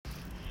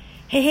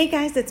Hey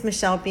guys, it's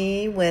Michelle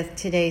B with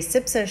today's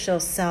Sip Social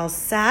Sales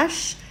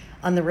Sash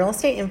on the Real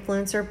Estate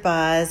Influencer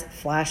Buzz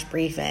Flash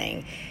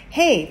Briefing.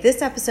 Hey,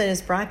 this episode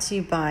is brought to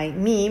you by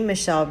me,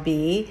 Michelle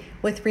B,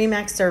 with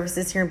RE/MAX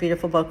Services here in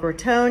beautiful Boca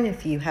Raton.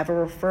 If you have a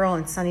referral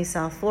in sunny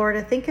South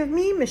Florida, think of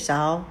me,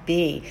 Michelle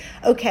B.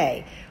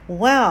 Okay,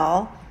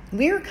 well,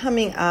 we're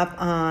coming up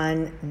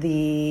on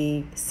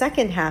the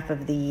second half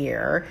of the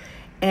year.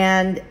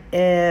 And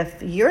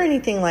if you're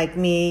anything like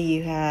me,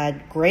 you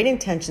had great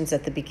intentions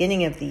at the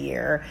beginning of the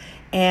year,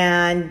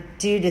 and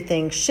due to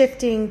things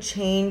shifting,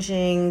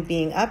 changing,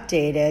 being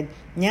updated,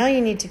 now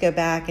you need to go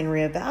back and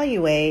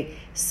reevaluate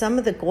some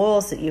of the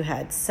goals that you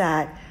had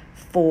set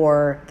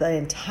for the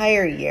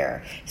entire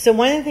year. So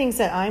one of the things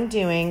that I'm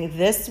doing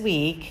this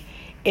week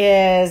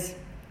is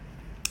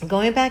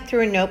going back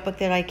through a notebook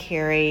that I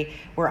carry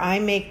where I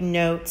make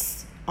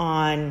notes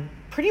on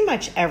pretty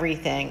much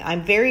everything.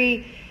 I'm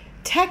very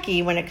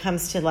techie when it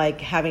comes to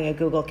like having a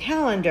Google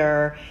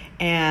Calendar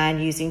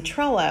and using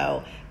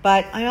Trello,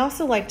 but I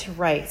also like to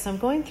write. So I'm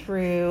going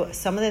through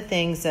some of the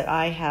things that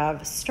I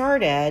have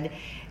started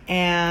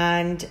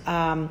and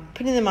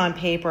putting them on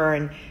paper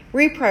and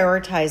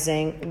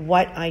reprioritizing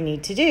what I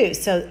need to do.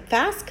 So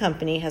Fast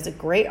Company has a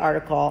great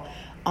article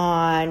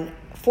on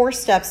 4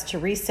 steps to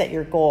reset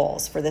your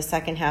goals for the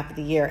second half of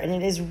the year, and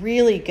it is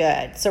really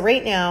good. So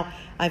right now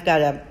I've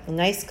got a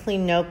nice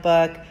clean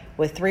notebook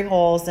with 3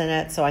 holes in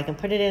it so I can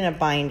put it in a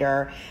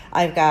binder.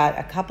 I've got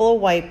a couple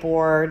of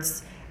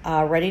whiteboards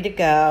ready to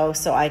go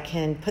so I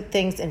can put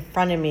things in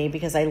front of me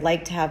because I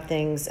like to have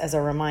things as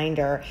a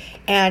reminder.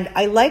 And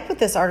I like what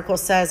this article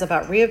says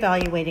about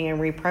reevaluating and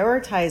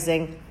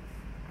reprioritizing,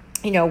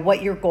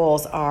 what your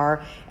goals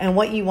are and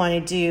what you want to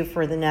do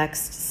for the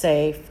next,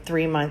 say,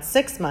 3 months,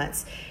 6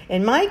 months.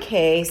 In my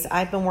case,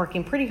 I've been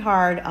working pretty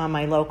hard on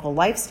my local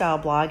lifestyle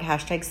blog,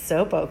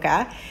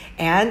 #SoBoca,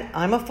 and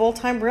I'm a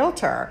full-time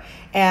realtor.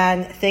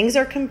 And things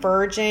are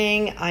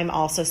converging. I'm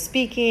also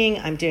speaking.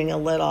 I'm doing a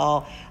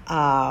little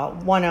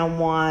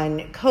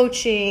one-on-one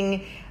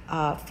coaching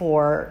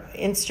for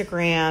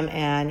Instagram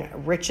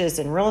and riches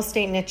and real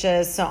estate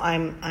niches. So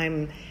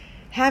I'm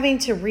having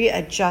to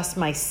readjust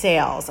my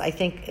sales, I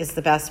think is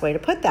the best way to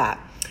put that.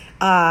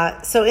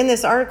 So in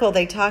this article,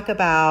 they talk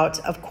about,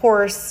 of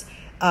course,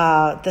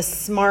 the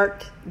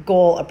SMART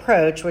goal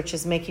approach, which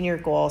is making your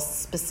goals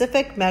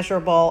specific,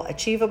 measurable,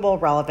 achievable,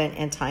 relevant,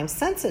 and time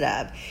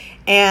sensitive.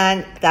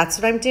 And that's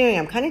what I'm doing.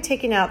 I'm kind of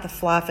taking out the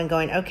fluff and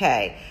going,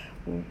 okay,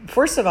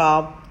 first of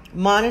all,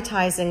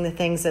 monetizing the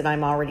things that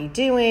I'm already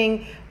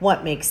doing,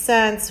 what makes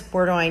sense,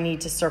 where do I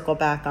need to circle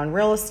back on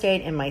real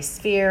estate in my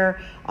sphere,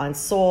 on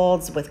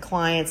solds with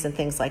clients and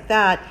things like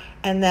that.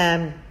 And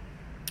then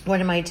what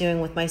am I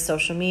doing with my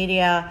social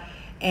media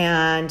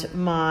and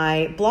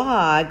my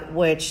blog,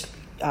 which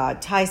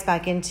ties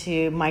back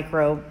into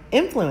micro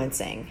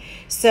influencing.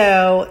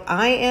 So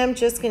I am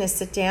just going to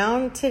sit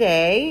down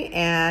today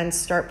and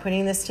start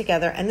putting this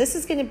together. And this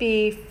is going to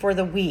be for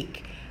the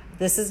week.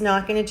 This is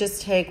not going to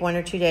just take 1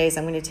 or 2 days.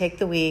 I'm going to take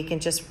the week and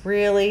just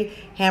really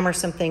hammer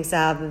some things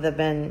out that have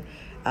been,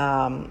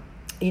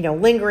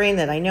 lingering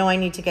that I know I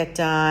need to get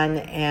done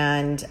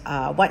and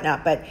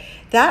whatnot. But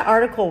that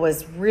article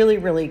was really,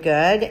 really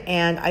good.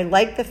 And I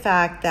like the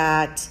fact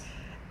that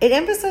it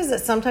emphasizes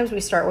that sometimes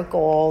we start with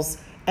goals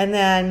and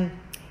then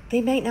they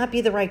might not be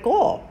the right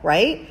goal,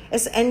 right?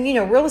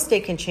 Real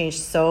estate can change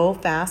so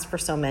fast for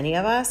so many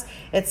of us.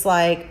 It's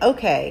like,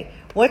 okay,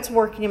 what's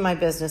working in my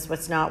business,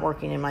 what's not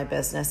working in my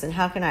business, and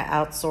how can I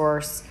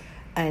outsource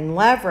and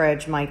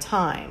leverage my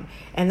time?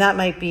 And that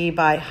might be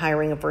by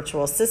hiring a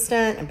virtual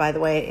assistant. And by the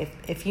way,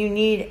 if you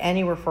need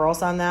any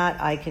referrals on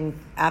that, I can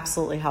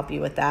absolutely help you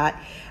with that.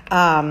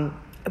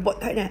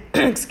 What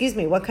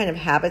kind of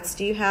habits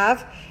do you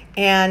have?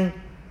 And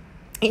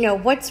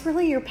what's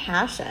really your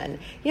passion?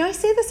 I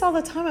say this all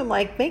the time. I'm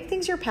like, make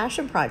things your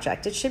passion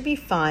project. It should be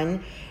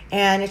fun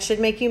and it should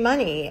make you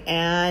money.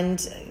 And,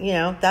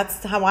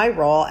 that's how I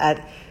roll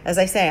as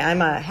I say,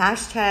 I'm a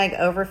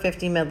 #over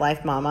 50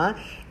 midlife mama.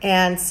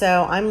 And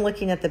so I'm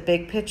looking at the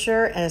big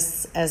picture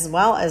as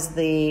well as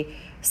the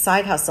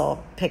side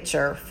hustle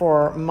picture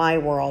for my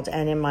world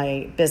and in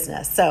my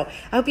business. So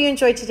I hope you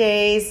enjoyed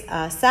today's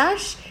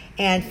sash.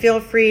 And feel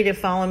free to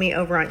follow me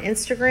over on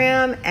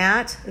Instagram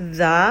at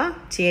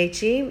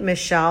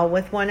Michelle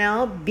with 1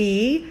 L,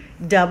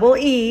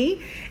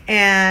 B-double-E.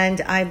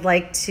 And I'd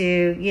like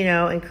to,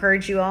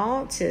 encourage you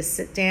all to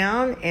sit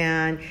down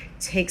and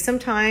take some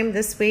time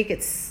this week.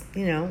 It's,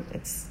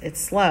 it's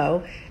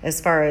slow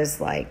as far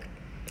as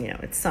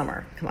it's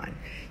summer. Come on,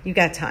 you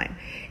got time.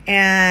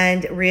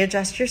 And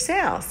readjust your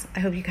sales. I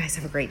hope you guys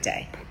have a great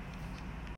day.